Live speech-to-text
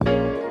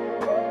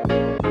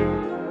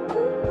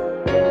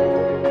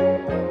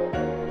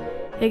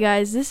Hey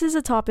guys, this is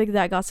a topic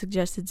that got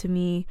suggested to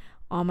me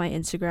on my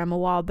Instagram a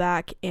while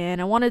back,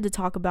 and I wanted to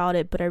talk about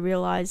it, but I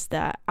realized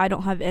that I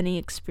don't have any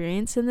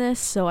experience in this,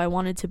 so I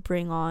wanted to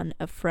bring on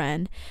a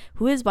friend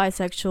who is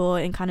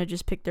bisexual and kind of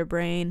just pick their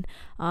brain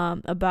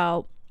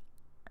about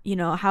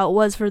how it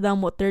was for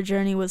them, what their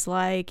journey was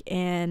like,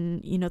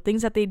 and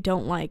things that they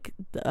don't like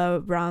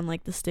around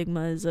like the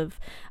stigmas of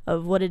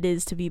what it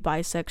is to be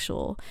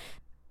bisexual.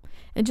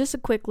 And just a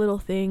quick little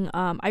thing,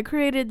 I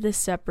created this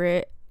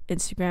separate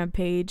Instagram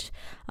page,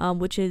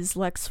 which is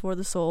Lex for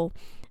the Soul.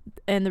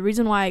 And the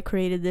reason why I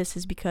created this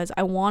is because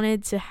I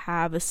wanted to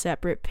have a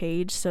separate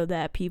page so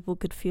that people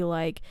could feel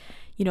like,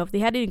 if they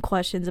had any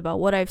questions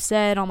about what I've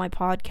said on my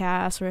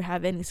podcast or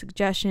have any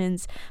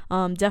suggestions,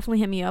 definitely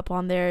hit me up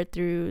on there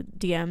through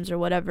DMs or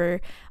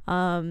whatever.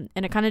 And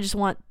I kind of just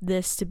want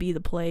this to be the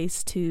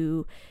place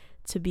to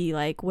be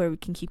like where we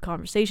can keep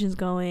conversations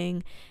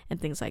going and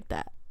things like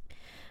that.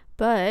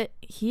 But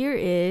here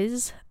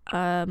is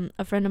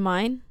a friend of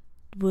mine.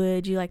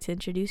 Would you like to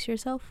introduce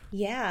yourself?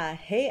 Yeah.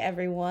 Hey,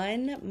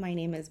 everyone. My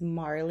name is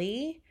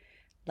Marley,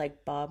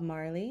 like Bob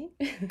Marley,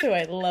 who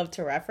I love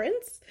to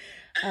reference.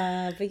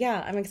 But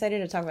yeah, I'm excited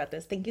to talk about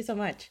this. Thank you so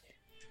much.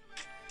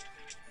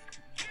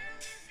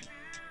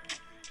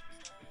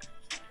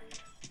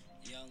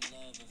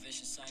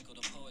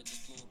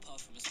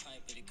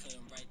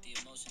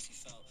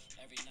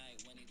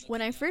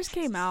 When I first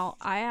came out,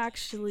 I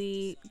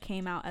actually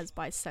came out as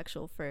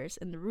bisexual first.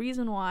 And the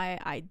reason why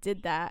I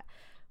did that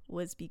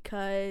was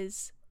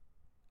because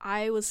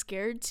I was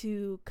scared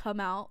to come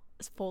out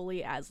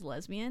fully as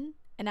lesbian,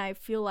 and I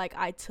feel like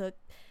I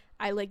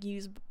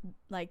used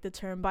like the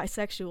term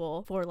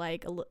bisexual for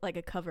like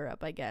a cover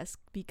up, I guess,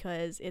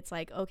 because it's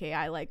like, okay,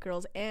 I like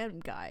girls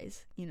and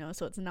guys,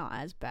 so it's not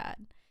as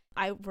bad.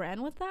 I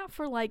ran with that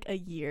for like a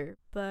year,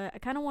 but I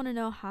kind of want to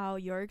know how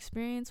your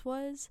experience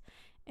was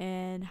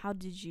and how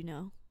did you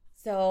know?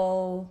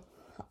 So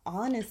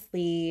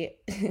honestly,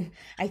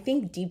 I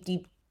think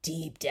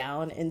deep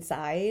down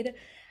inside,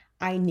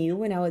 I knew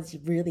when I was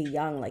really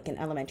young, like in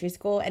elementary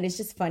school. And it's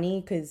just funny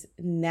because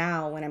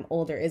now when I'm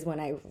older is when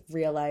I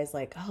realize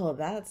like, oh,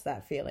 that's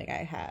that feeling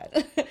I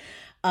had.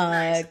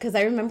 Because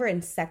I remember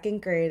in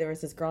second grade, there was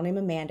this girl named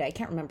Amanda. I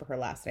can't remember her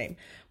last name,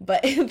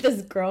 but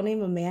this girl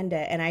named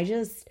Amanda. And I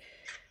just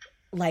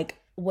I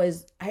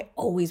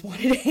always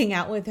wanted to hang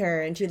out with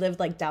her. And she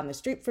lived like down the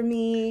street from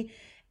me.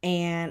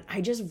 And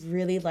I just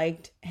really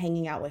liked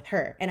hanging out with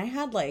her. And I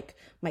had like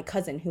my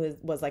cousin who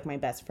was like my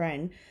best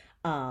friend,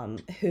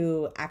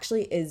 who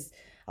actually is,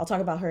 I'll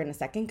talk about her in a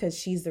second because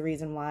she's the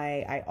reason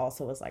why I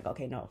also was like,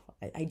 okay, no,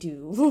 I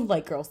do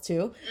like girls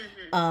too.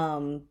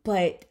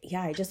 But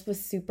yeah, I just was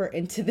super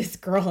into this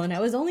girl and I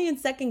was only in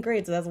second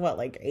grade. So that's what,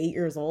 like 8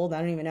 years old?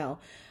 I don't even know.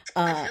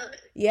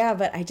 Yeah,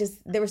 but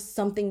there was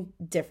something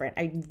different.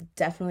 I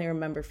definitely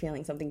remember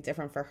feeling something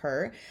different for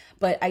her,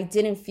 but I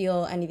didn't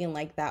feel anything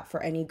like that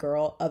for any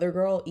other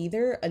girl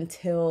either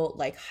until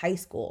like high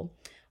school.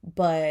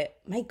 But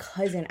my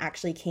cousin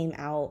actually came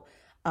out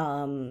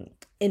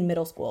in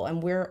middle school,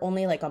 and we're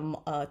only like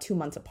 2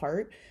 months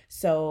apart.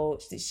 So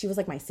she was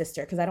like my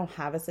sister because I don't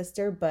have a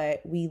sister,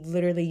 but we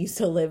literally used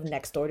to live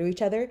next door to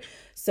each other.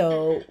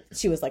 So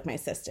she was like my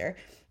sister.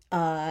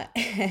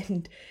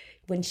 And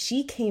when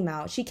she came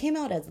out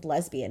as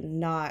lesbian,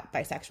 not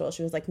bisexual.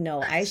 She was like,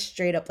 no, I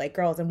straight up like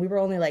girls. And we were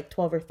only like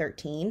 12 or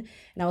 13.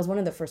 And I was one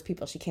of the first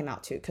people she came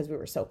out to because we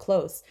were so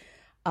close.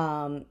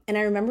 And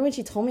I remember when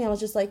she told me, I was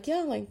just like,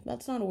 yeah, like,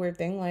 that's not a weird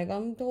thing. Like,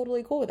 I'm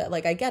totally cool with that.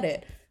 Like, I get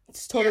it.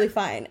 It's totally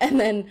fine. And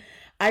then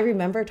I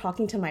remember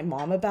talking to my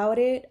mom about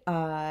it.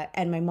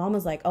 And my mom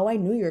was like, oh, I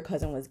knew your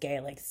cousin was gay,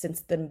 like,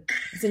 since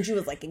she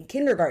was like in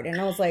kindergarten.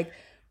 And I was like,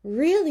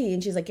 really?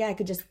 And she's like, yeah, I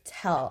could just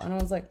tell. And I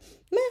was like,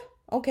 meh.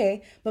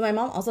 Okay. But my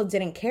mom also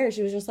didn't care.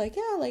 She was just like,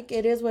 yeah, like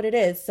it is what it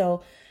is.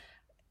 So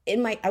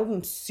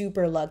I'm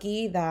super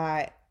lucky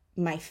that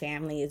my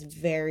family is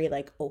very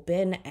like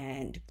open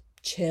and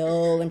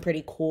chill and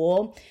pretty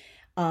cool.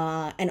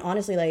 And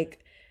honestly,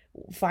 like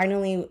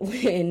finally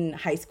in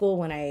high school,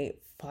 when I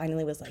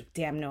finally was like,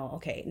 damn, no,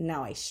 okay,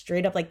 now I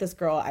straight up like this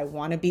girl. I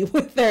want to be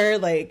with her.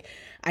 Like,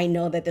 I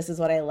know that this is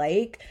what I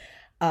like.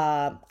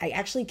 I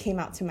actually came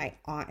out to my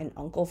aunt and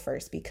uncle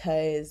first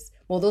because,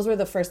 well, those were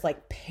the first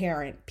like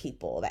parent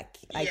people that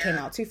I came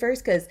out to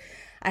first, because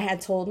I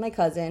had told my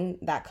cousin,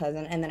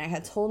 and then I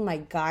had told my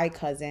guy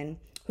cousin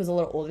who's a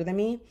little older than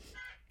me,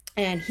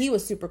 and he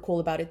was super cool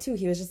about it too.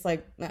 He was just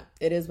like, nah,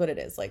 it is what it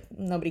is. Like,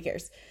 nobody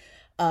cares.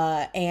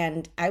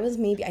 And I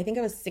think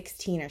I was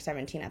 16 or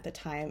 17 at the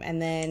time.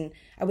 And then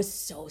I was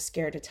so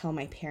scared to tell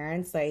my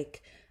parents,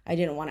 like, I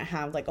didn't want to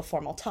have like a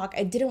formal talk.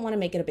 I didn't want to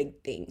make it a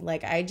big thing.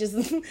 Like,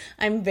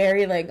 I'm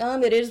very like,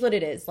 it is what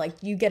it is. Like,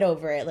 you get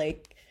over it.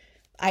 Like,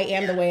 I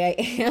am the way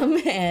I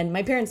am. And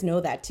my parents know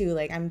that too.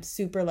 Like, I'm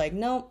super like,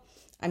 no,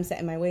 I'm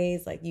set in my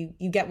ways. Like, you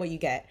get what you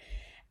get.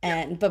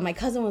 But my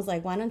cousin was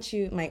like, why don't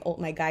you,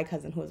 my guy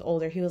cousin who was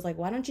older, he was like,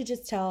 why don't you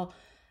just tell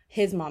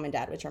his mom and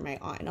dad, which are my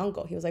aunt and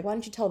uncle. He was like, why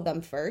don't you tell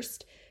them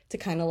first to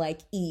kind of like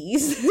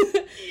ease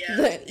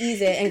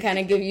it and kind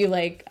of give you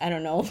like, I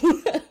don't know,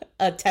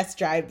 a test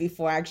drive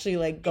before actually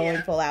like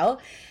going full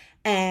out.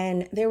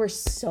 And they were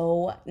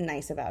so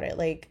nice about it.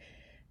 Like,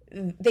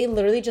 they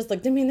literally just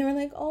looked at me and they were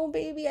like, oh,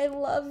 baby, I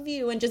love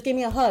you. And just gave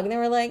me a hug. And they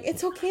were like,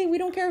 it's okay. We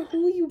don't care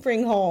who you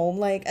bring home.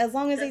 Like, as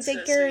long as they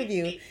take care of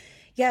you.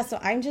 Yeah. So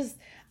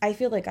I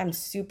feel like I'm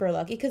super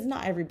lucky because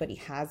not everybody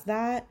has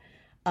that.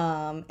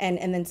 And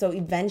then so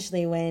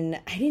eventually when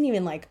I didn't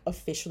even like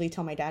officially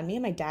tell my dad, me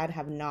and my dad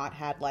have not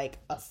had like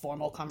a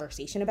formal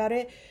conversation about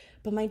it.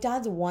 But my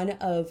dad's one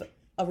of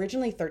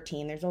originally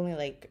 13. There's only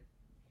like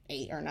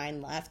 8 or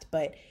 9 left.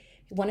 But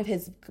one of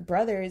his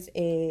brothers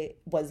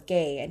was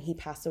gay and he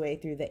passed away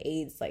through the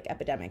AIDS like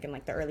epidemic in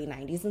like the early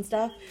 90s and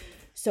stuff.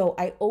 So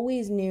I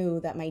always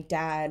knew that my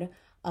dad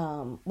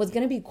was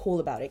going to be cool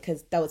about it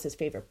because that was his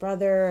favorite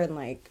brother. And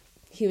like,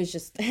 he was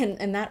just,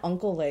 and that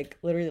uncle like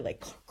literally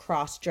like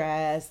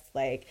cross-dressed,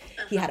 like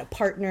he had a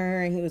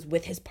partner and he was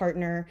with his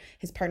partner.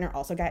 His partner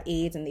also got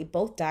AIDS and they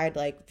both died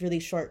like really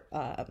short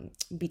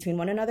between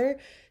one another.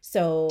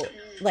 So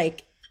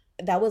like,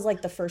 that was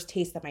like the first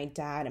taste that my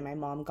dad and my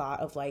mom got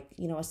of like,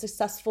 you know, a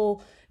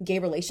successful gay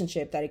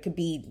relationship, that it could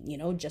be, you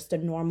know, just a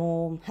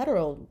normal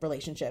hetero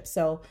relationship.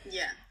 So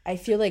yeah, I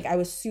feel like I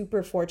was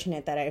super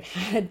fortunate that I've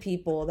had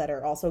people that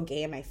are also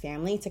gay in my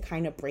family to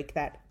kind of break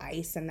that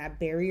ice and that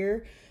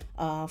barrier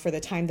for the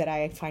time that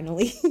I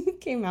finally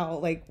came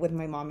out like with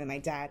my mom and my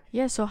dad.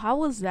 Yeah, so how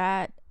was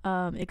that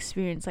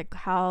experience? Like,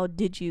 how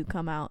did you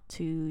come out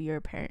to your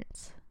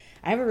parents?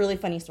 I have a really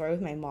funny story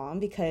with my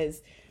mom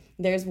because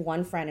there's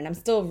one friend, and I'm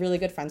still really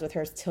good friends with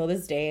her till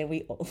this day, and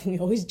we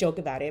always joke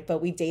about it,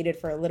 but we dated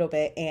for a little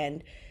bit,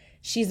 and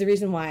she's the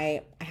reason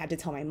why I had to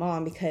tell my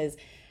mom because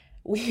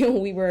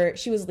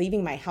she was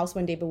leaving my house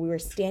one day, but we were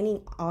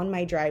standing on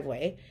my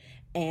driveway,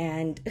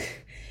 and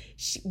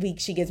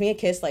she gives me a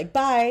kiss like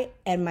bye,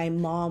 and my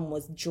mom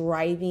was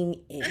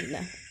driving in.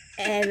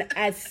 And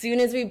as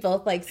soon as we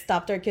both like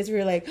stopped our kiss, we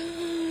were like,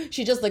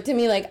 she just looked at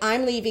me like,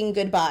 I'm leaving,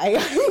 goodbye.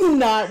 I'm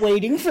not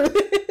waiting for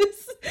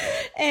this.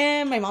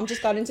 And my mom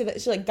just got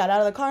she like got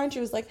out of the car and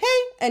she was like,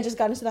 hey, and just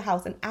got into the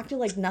house and acted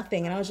like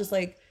nothing. And I was just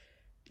like,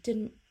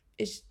 did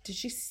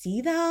she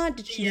see that?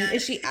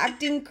 Is she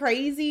acting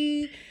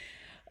crazy?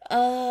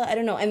 I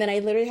don't know. And then I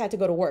literally had to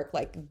go to work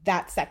like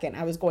that second.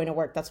 I was going to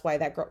work. That's why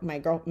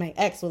my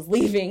ex was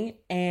leaving.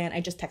 And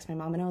I just texted my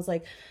mom and I was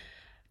like,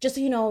 just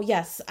so you know,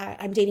 yes,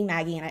 I'm dating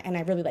Maggie and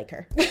I really like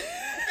her.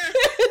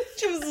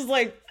 She was just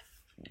like,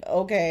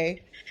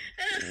 okay.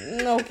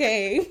 That's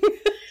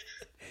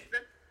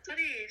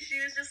funny. She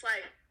was just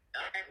like,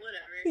 alright,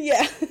 whatever.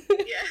 Yeah.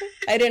 Yeah.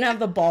 I didn't have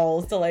the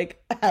balls to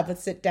like have a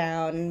sit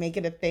down and make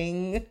it a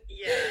thing.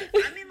 Yeah.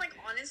 I mean, like,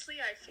 honestly,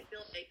 I feel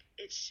like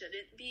it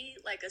shouldn't be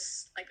like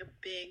a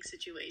big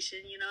situation,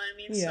 you know what I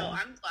mean? Yeah. So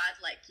I'm glad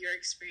like your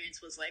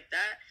experience was like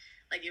that.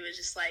 Like, it was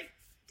just like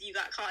you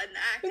got caught in the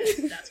act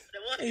and that's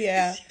what it was.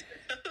 Yeah.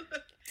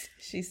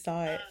 She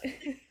saw it.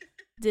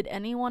 Did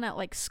anyone at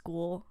like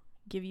school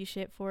give you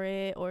shit for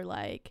it, or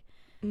like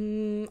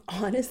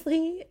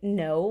Honestly,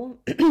 no.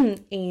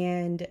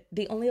 And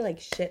the only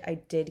like shit I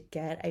did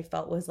get, I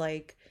felt was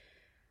like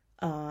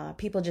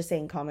people just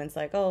saying comments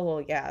like, oh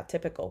well, yeah,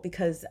 typical,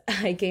 because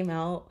I came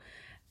out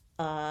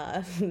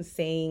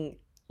saying,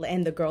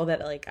 and the girl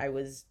that like I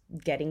was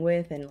getting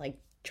with and like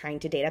trying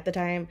to date at the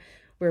time,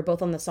 we were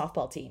both on the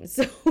softball team.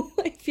 So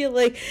I feel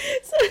like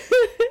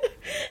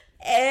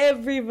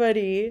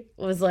everybody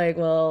was like,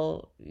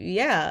 well,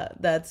 yeah,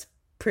 that's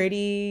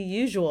pretty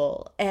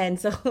usual. And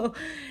so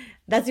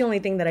that's the only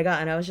thing that I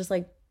got. And I was just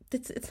like,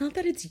 it's not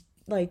that it's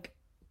like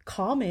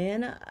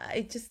common.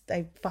 I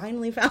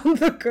finally found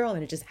the girl,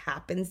 and it just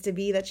happens to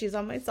be that she's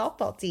on my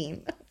softball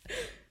team.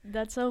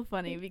 That's so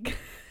funny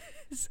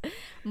because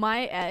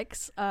my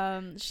ex,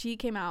 she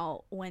came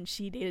out when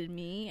she dated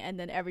me, and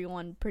then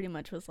everyone pretty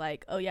much was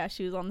like, oh yeah,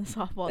 she was on the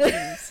softball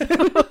team. So,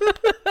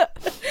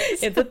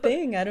 it's a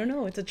thing. I don't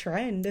know. It's a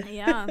trend.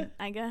 Yeah,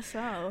 I guess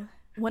so.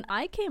 When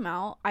I came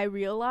out, I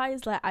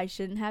realized that I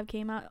shouldn't have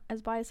came out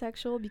as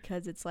bisexual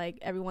because it's like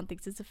everyone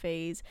thinks it's a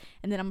phase,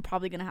 and then I'm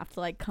probably gonna have to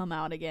like come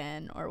out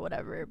again or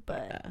whatever.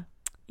 But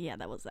yeah,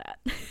 that was that.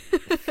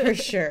 For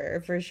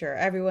sure.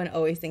 Everyone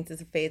always thinks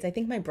it's a phase. I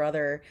think my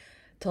brother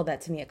told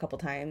that to me a couple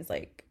times,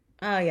 like,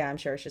 oh yeah, I'm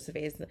sure it's just a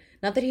phase.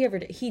 Not that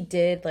he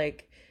did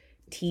like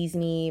tease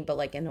me, but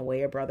like in a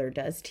way a brother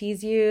does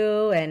tease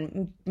you,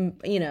 and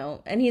you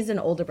know, and he's an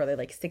older brother,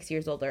 like 6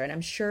 years older, and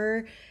I'm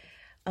sure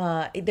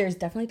there's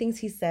definitely things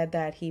he said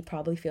that he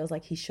probably feels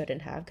like he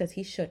shouldn't have, because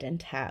he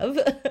shouldn't have.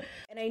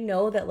 And I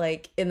know that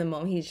like in the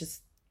moment he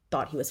just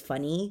thought he was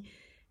funny,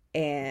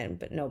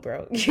 but no,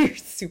 bro, you're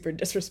super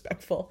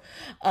disrespectful.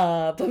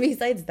 But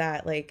besides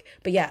that, like,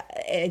 but yeah,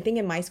 I think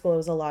in my school it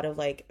was a lot of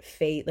like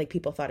phase, like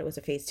people thought it was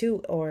a phase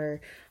too,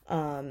 or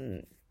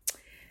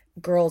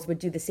girls would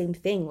do the same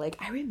thing. Like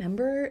I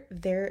remember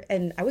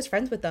and I was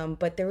friends with them,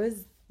 but there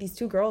was these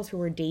 2 girls who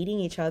were dating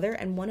each other,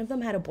 and one of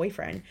them had a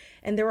boyfriend,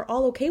 and they were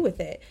all okay with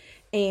it.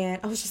 And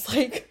I was just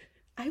like,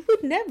 I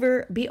would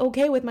never be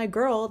okay with my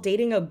girl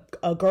dating a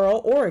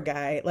girl or a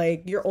guy.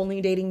 Like, you're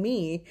only dating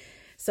me.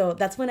 So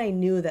that's when I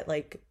knew that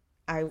like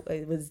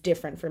it was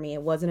different for me.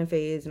 It wasn't a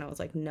phase, and I was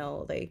like,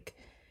 no, like,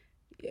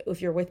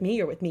 if you're with me,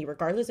 you're with me,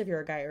 regardless if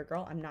you're a guy or a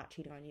girl. I'm not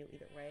cheating on you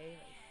either way.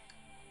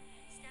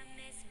 Stop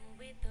messing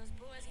with those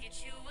boys,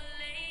 get you a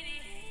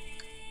lady.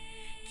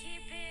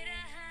 Keep it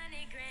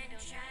 100 grand,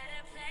 don't try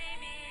to play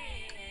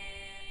me.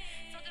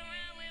 Fuck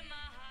around with my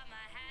heart,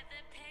 might have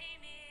to pay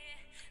me.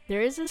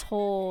 There is this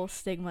whole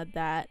stigma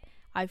that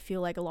I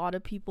feel like a lot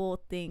of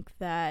people think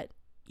that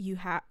you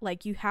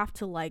have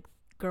to like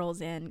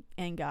girls and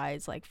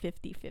guys like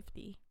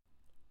 50-50.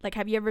 Like,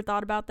 have you ever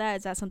thought about that?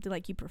 Is that something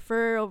like you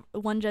prefer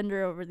one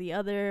gender over the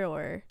other,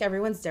 or?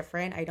 Everyone's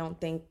different. I don't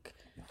think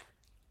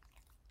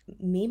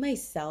me,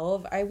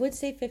 myself, I would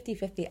say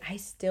 50-50. I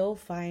still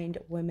find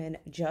women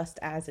just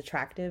as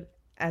attractive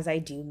as I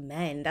do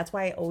men. That's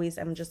why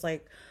I'm just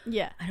like,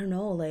 yeah, I don't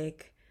know.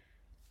 Like,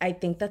 I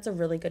think that's a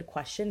really good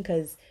question,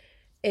 because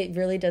it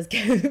really does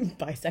get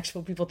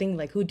bisexual people think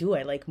like, who do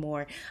I like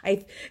more?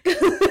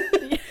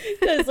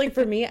 Because like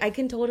for me, I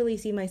can totally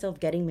see myself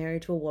getting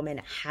married to a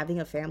woman, having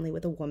a family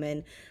with a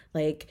woman.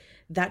 Like,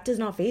 that does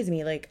not faze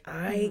me. Like,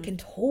 I can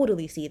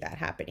totally see that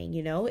happening,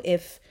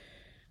 if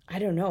I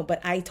don't know,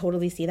 but I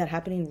totally see that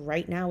happening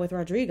right now with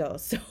Rodrigo.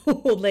 So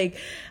like,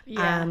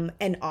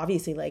 and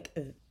obviously like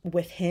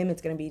with him,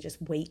 it's going to be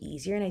just way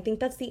easier. And I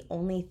think that's the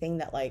only thing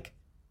that like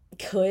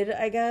could,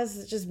 I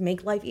guess, just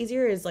make life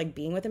easier is like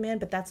being with a man,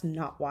 but that's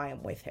not why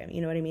I'm with him.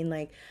 You know what I mean?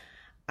 Like,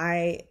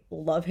 I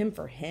love him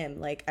for him.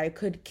 Like, I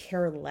could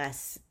care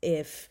less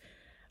if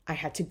I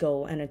had to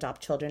go and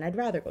adopt children. I'd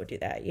rather go do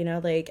that,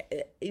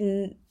 like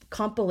in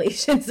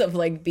compilations of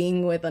like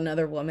being with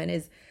another woman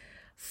is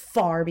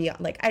far beyond,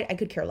 like, I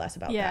could care less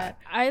about that.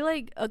 I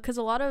like, because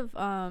a lot of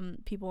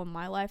people in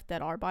my life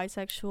that are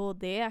bisexual,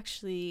 they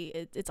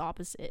actually, it's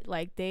opposite.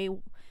 Like, they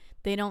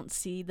don't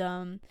see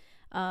them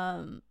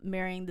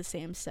marrying the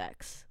same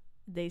sex.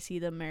 They see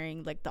them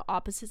marrying like the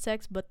opposite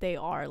sex, but they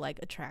are like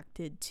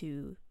attracted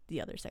to the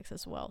other sex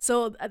as well.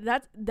 So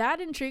that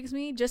intrigues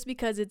me, just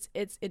because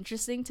it's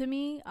interesting to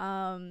me,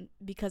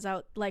 because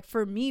I, like,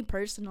 for me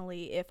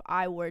personally, if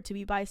I were to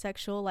be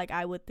bisexual, like,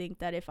 I would think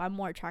that if I'm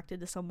more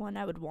attracted to someone,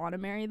 I would want to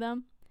marry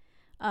them,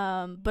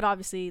 but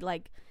obviously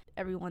like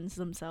everyone's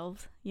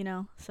themselves,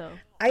 so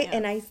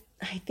I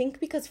think,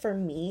 because for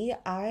me,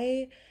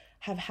 I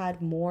have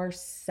had more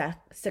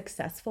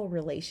successful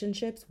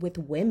relationships with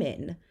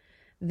women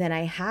than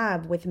I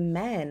have with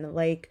men.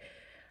 Like,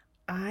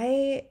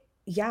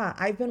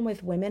 I've been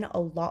with women a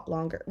lot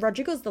longer.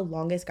 Rodrigo's the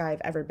longest guy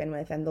I've ever been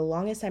with, and the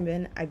longest I've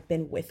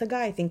been with a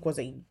guy, I think, was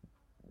a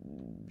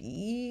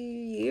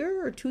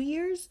year or 2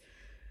 years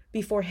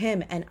before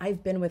him. And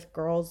I've been with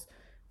girls,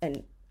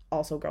 and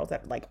also girls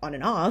that like on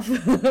and off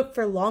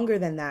for longer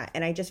than that.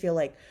 And I just feel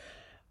like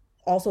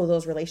also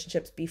those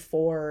relationships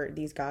before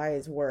these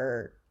guys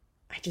were,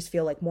 I just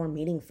feel like more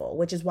meaningful,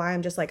 which is why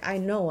I'm just like, I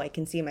know I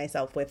can see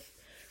myself with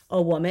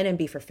a woman and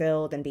be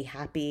fulfilled and be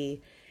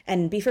happy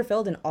and be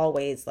fulfilled in all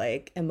ways,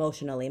 like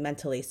emotionally,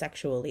 mentally,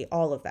 sexually,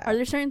 all of that. Are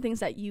there certain things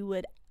that you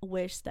would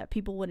wish that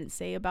people wouldn't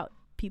say about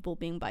people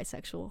being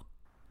bisexual?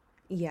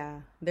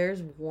 Yeah,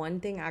 there's one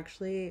thing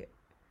actually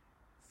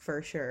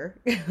for sure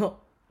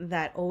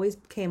that always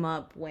came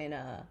up when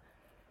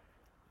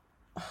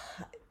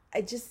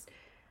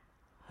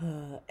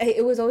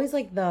it was always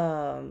like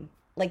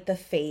the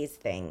phase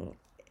thing,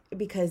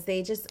 because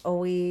they just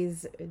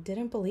always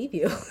didn't believe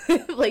you.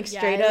 Like,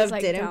 straight up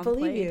like didn't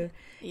believe you.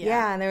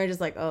 Yeah, and they were just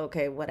like, oh,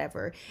 okay,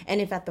 whatever.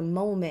 And if at the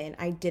moment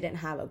I didn't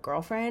have a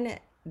girlfriend,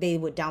 they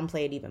would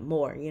downplay it even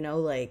more,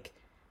 like,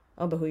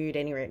 oh, but who are you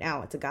dating right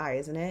now? It's a guy,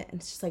 isn't it?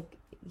 And it's just like,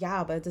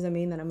 yeah, but it doesn't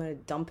mean that I'm gonna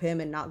dump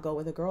him and not go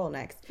with a girl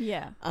next.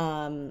 Yeah.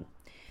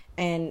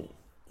 And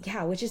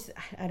yeah, which is,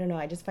 I don't know,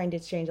 I just find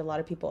it strange. A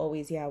lot of people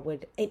always,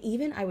 would, and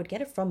even I would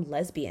get it from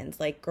lesbians,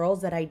 like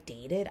girls that I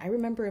dated. I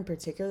remember in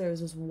particular, there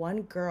was this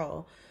one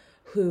girl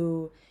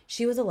who,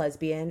 she was a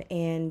lesbian,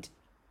 and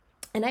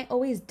I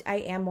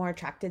am more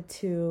attracted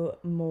to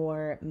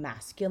more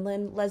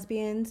masculine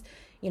lesbians,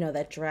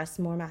 that dress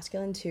more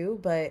masculine too,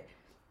 but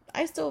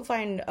I still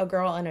find a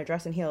girl in a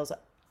dress and heels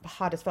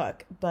hot as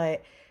fuck,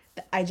 but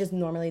I just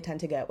normally tend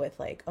to get with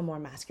like a more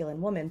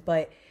masculine woman.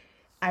 But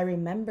I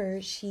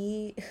remember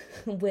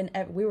when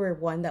we were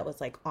one that was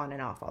like on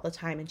and off all the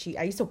time, and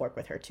I used to work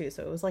with her too,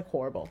 so it was like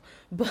horrible,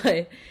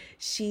 but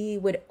she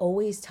would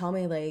always tell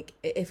me, like,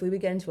 if we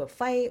would get into a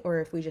fight or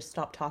if we just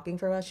stopped talking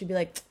for a while, she'd be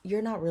like,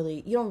 you don't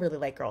really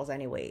like girls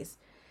anyways.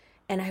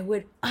 And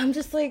I'm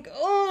just like,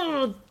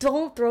 oh,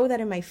 don't throw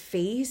that in my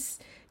face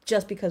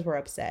just because we're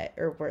upset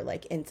or we're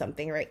like in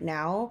something right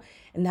now.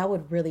 And that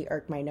would really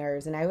irk my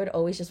nerves. And I would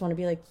always just want to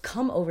be like,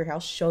 come over here,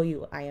 I'll show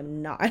you I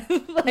am not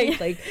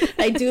like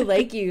I do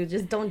like you,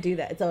 just don't do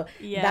that. So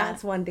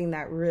that's one thing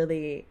that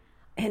really,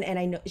 and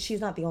I know she's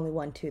not the only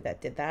one too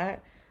that did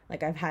that.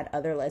 Like, I've had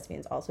other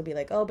lesbians also be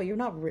like, oh, but you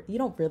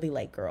don't really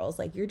like girls,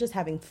 like you're just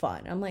having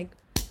fun. I'm like,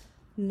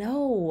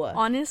 no,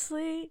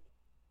 honestly,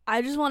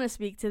 I just want to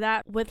speak to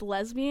that. With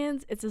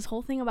lesbians, it's this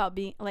whole thing about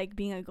being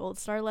a gold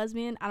star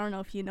lesbian. I don't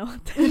know if you know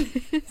what that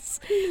is.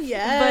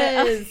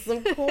 Yes,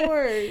 of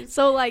course.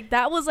 So like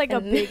that was like a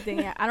big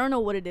thing. I don't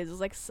know what it is. It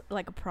was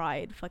like a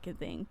pride fucking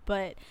thing.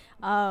 But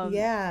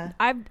yeah,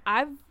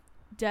 I've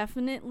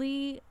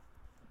definitely,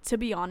 to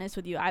be honest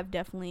with you, I've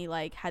definitely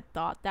like had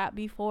thought that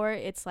before.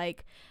 It's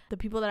like the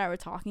people that I were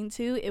talking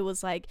to, it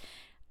was like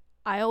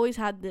I always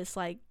had this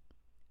like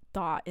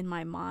thought in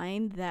my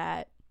mind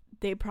that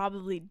they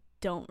probably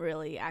don't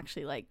really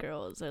actually like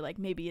girls, or like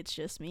maybe it's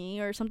just me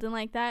or something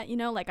like that, you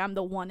know, like I'm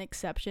the one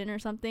exception or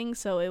something.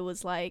 So it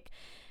was like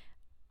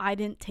I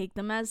didn't take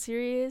them as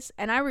serious,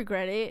 and I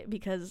regret it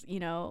because, you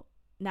know,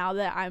 now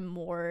that I'm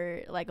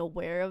more like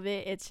aware of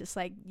it, it's just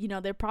like, you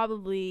know, they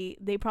probably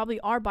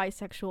are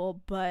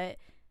bisexual, but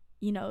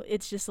you know,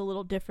 it's just a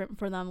little different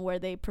for them where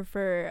they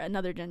prefer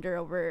another gender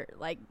over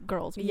like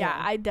girls. Yeah,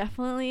 I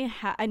definitely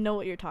I know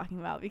what you're talking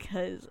about,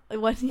 because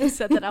when you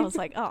said that I was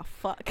like, oh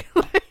fuck.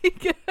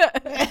 Like,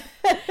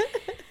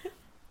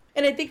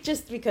 and I think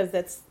just because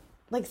that's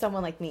like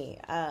someone like me,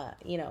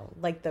 you know,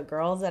 like the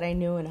girls that I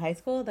knew in high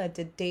school that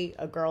did date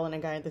a girl and a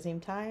guy at the same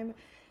time,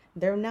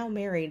 they're now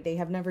married. They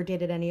have never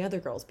dated any other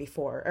girls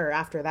before or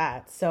after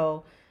that.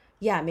 So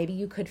yeah, maybe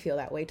you could feel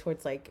that way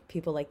towards like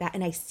people like that.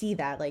 And I see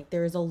that like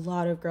there's a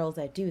lot of girls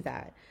that do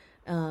that.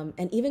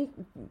 And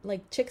even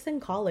like chicks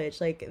in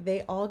college, like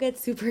they all get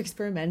super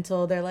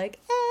experimental. They're like,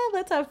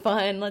 let's have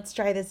fun. Let's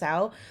try this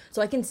out.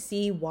 So I can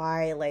see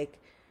why like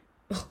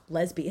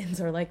lesbians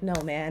are like, no,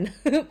 man,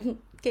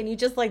 can you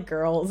just like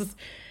girls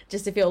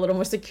just to feel a little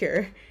more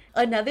secure?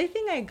 Another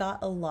thing I got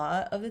a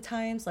lot of the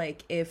times,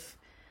 like if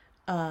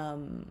I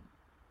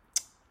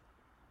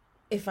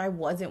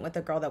wasn't with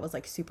a girl that was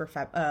like super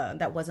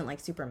that wasn't like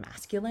super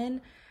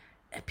masculine,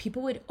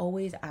 people would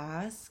always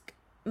ask,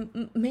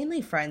 mainly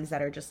friends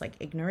that are just like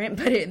ignorant,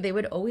 but they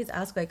would always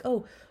ask like,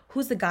 oh,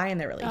 who's the guy in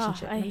the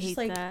relationship? I hate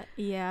like, that.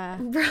 Yeah,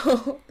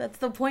 bro, that's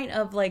the point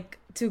of like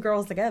two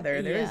girls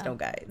together. There is no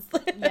guys.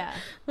 Yeah,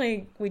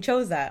 like we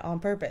chose that on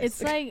purpose.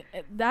 It's like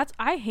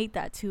I hate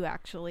that too,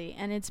 actually,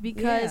 and it's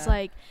because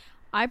like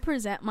I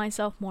present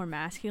myself more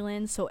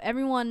masculine, so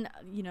everyone,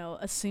 you know,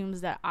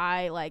 assumes that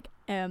I like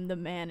am the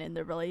man in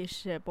the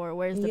relationship or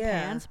wears the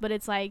pants, but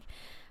it's like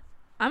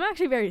I'm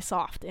actually very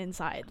soft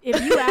inside. If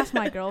you ask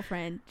my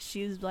girlfriend,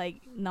 she's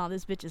like, no,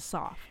 this bitch is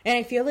soft. And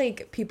I feel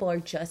like people are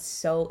just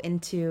so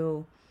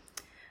into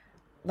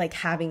like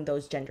having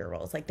those gender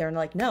roles. Like they're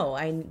like, no,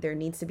 there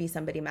needs to be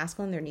somebody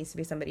masculine, there needs to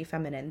be somebody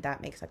feminine,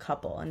 that makes a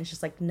couple. And it's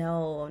just like,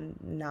 no,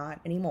 not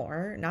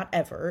anymore, not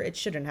ever. It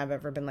shouldn't have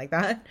ever been like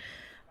that.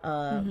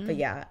 But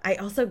yeah, I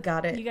also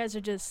got it. You guys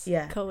are just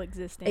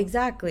coexisting.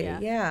 Exactly.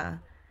 Yeah.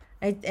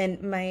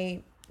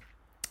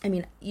 I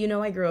mean, you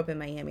know, I grew up in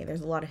Miami. There's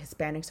a lot of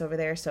Hispanics over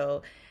there.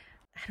 So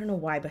I don't know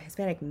why, but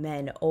Hispanic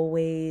men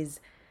always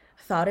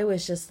thought it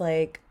was just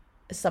like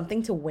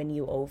something to win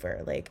you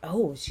over. Like,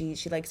 oh, she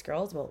likes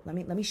girls. Well, let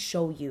me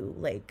show you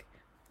like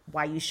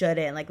why you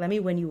shouldn't. Like, let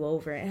me win you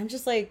over. And I'm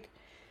just like,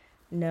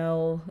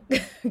 no,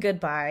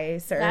 goodbye,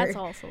 sir. That's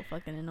also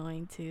fucking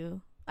annoying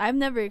too. I've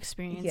never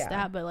experienced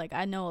that, but like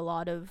I know a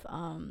lot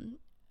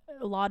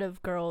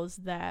of girls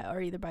that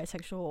are either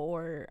bisexual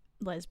or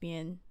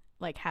lesbian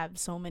like have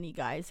so many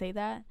guys say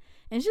that,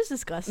 and it's just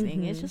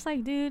disgusting. It's just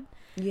like, dude,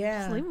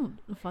 just leave them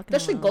fucking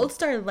especially alone. Gold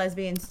Star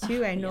lesbians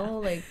too. I know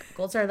like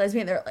Gold Star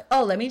lesbian, they're like,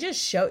 oh, let me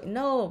just show.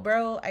 No,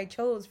 bro, I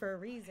chose for a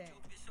reason.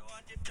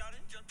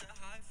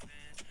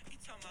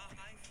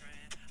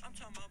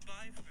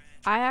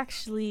 I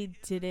actually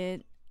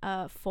didn't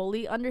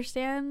fully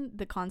understand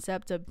the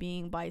concept of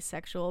being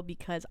bisexual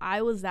because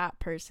I was that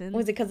person.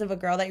 Was it because of a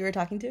girl that you were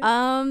talking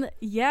to?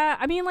 Yeah,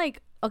 I mean,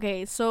 like,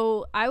 okay,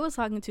 so I was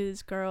talking to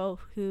this girl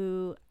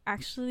who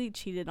actually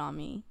cheated on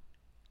me,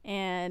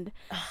 and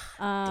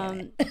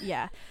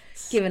yeah,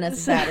 giving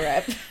us a bad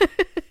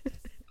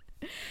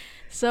rep.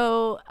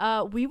 So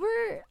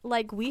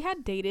we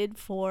had dated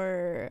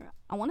for,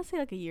 I want to say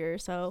like a year or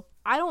so.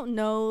 I don't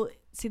know.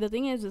 See, the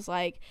thing is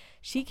like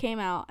she came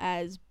out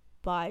as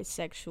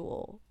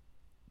bisexual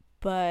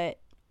but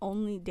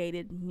only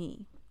dated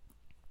me,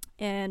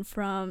 and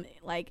from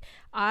like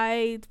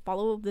I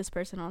follow this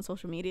person on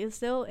social media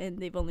still, and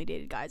they've only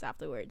dated guys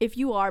afterward. If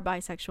you are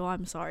bisexual,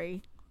 I'm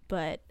sorry,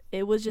 but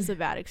it was just a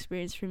bad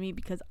experience for me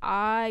because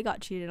I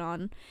got cheated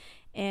on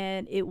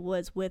and it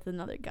was with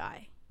another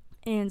guy,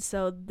 and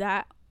so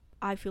that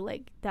I feel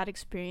like that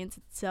experience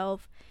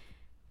itself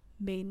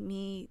made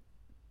me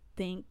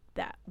think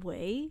that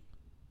way,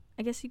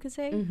 I guess you could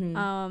say.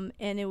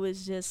 And it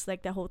was just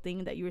like the whole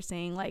thing that you were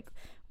saying, like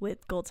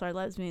with Gold Star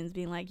lesbians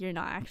being like, you don't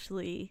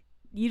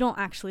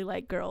actually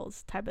like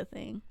girls type of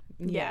thing.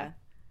 Yeah.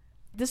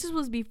 This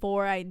was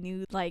before I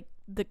knew like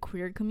the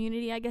queer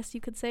community, I guess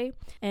you could say.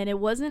 And it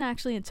wasn't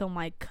actually until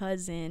my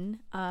cousin,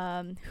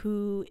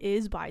 who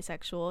is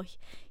bisexual,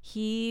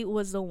 he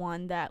was the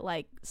one that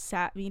like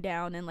sat me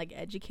down and like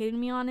educated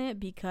me on it,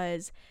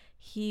 because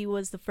he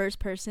was the first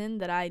person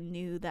that I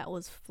knew that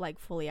was like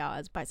fully out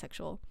as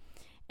bisexual.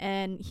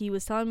 And he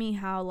was telling me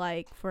how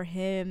like for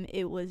him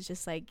it was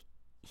just like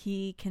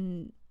he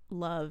can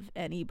love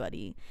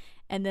anybody.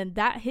 And then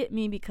that hit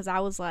me because I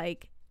was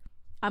like,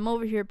 I'm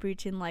over here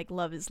preaching like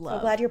love is love.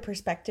 So glad your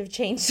perspective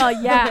changed. Oh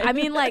yeah, I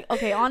mean, like,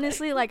 okay,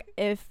 honestly, like,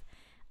 if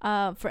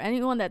for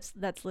anyone that's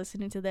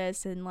listening to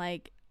this, and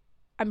like,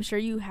 I'm sure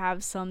you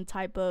have some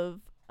type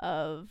of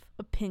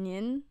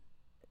opinion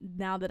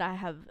now that I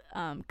have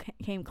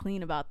came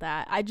clean about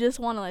that. I just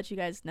want to let you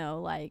guys know,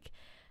 like,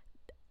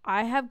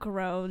 I have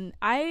grown.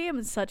 I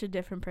am such a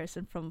different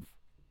person from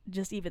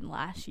just even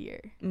last year.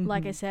 Mm-hmm.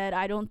 Like I said,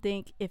 I don't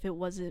think if it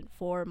wasn't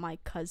for my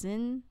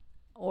cousin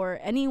or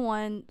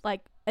anyone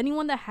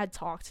that had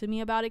talked to me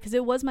about it, because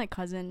it was my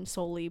cousin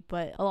solely,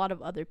 but a lot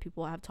of other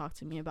people have talked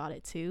to me about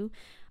it too,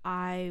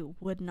 I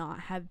would not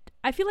have.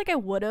 I feel like I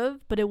would have,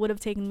 but it would have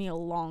taken me a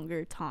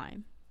longer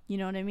time. You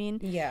know what I mean?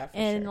 Yeah, for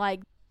and sure.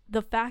 like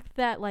the fact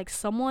that like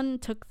someone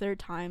took their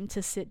time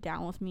to sit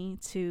down with me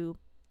to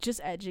just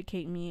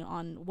educate me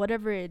on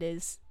whatever it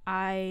is,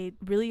 I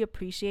really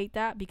appreciate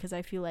that, because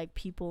I feel like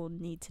people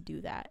need to do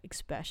that,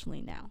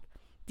 especially now.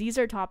 These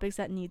are topics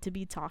that need to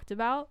be talked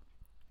about.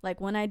 Like,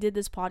 when I did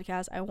this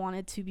podcast, I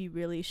wanted to be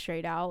really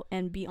straight out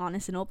and be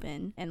honest and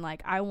open. And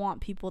like, I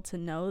want people to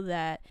know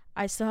that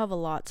I still have a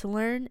lot to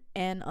learn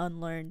and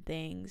unlearn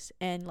things.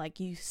 And like,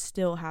 you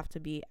still have to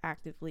be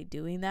actively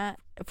doing that.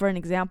 For an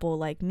example,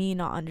 like me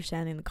not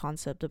understanding the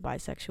concept of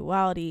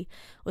bisexuality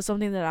was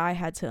something that I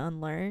had to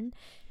unlearn.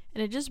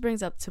 And it just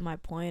brings up to my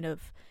point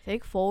of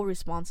take full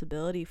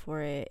responsibility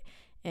for it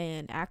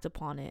and act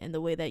upon it. And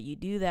the way that you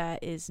do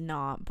that is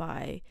not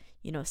by,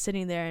 you know,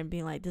 sitting there and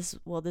being like, this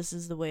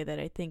is the way that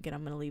I think, and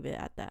I'm going to leave it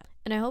at that.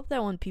 And I hope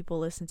that when people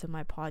listen to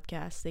my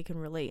podcast, they can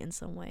relate in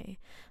some way.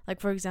 Like,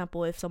 for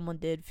example, if someone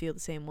did feel the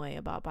same way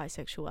about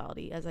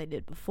bisexuality as I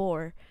did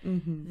before,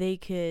 Mm-hmm. they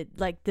could,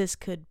 like, this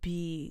could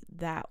be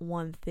that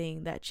one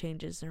thing that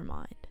changes their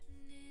mind.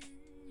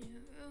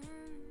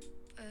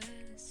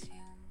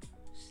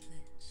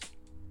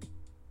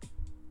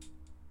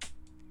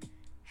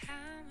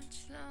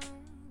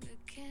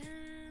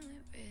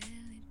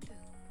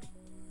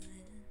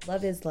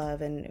 Love is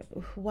love, and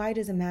why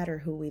does it matter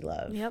who we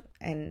love? Yep.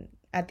 And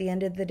at the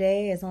end of the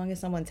day, as long as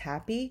someone's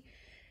happy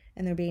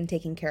and they're being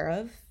taken care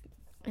of,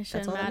 It shouldn't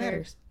that's all that matter.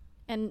 matters.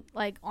 And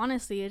like,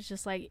 honestly, it's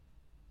just like,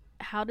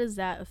 how does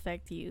that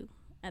affect you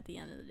at the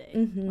end of the day?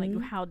 Mhm.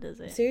 Like, how does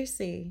it?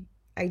 Seriously,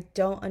 I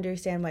don't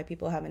understand why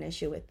people have an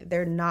issue with it.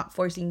 They're not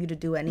forcing you to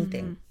do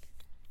anything,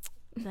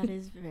 That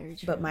is very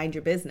true. but mind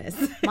your business.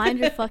 Mind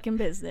your fucking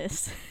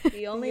business.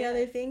 The only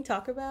other thing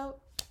talk about,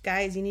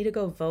 guys, you need to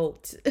go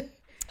vote.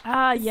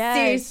 Yes,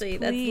 Seriously, please.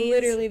 that's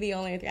literally the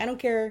only thing. I don't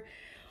care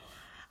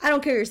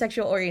your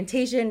sexual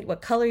orientation,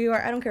 what color you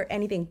are. I don't care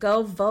anything.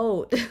 Go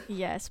vote.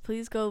 Yes,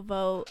 please go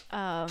vote.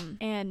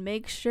 And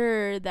make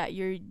sure that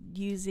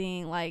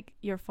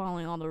you're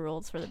following all the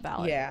rules for the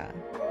ballot. Yeah.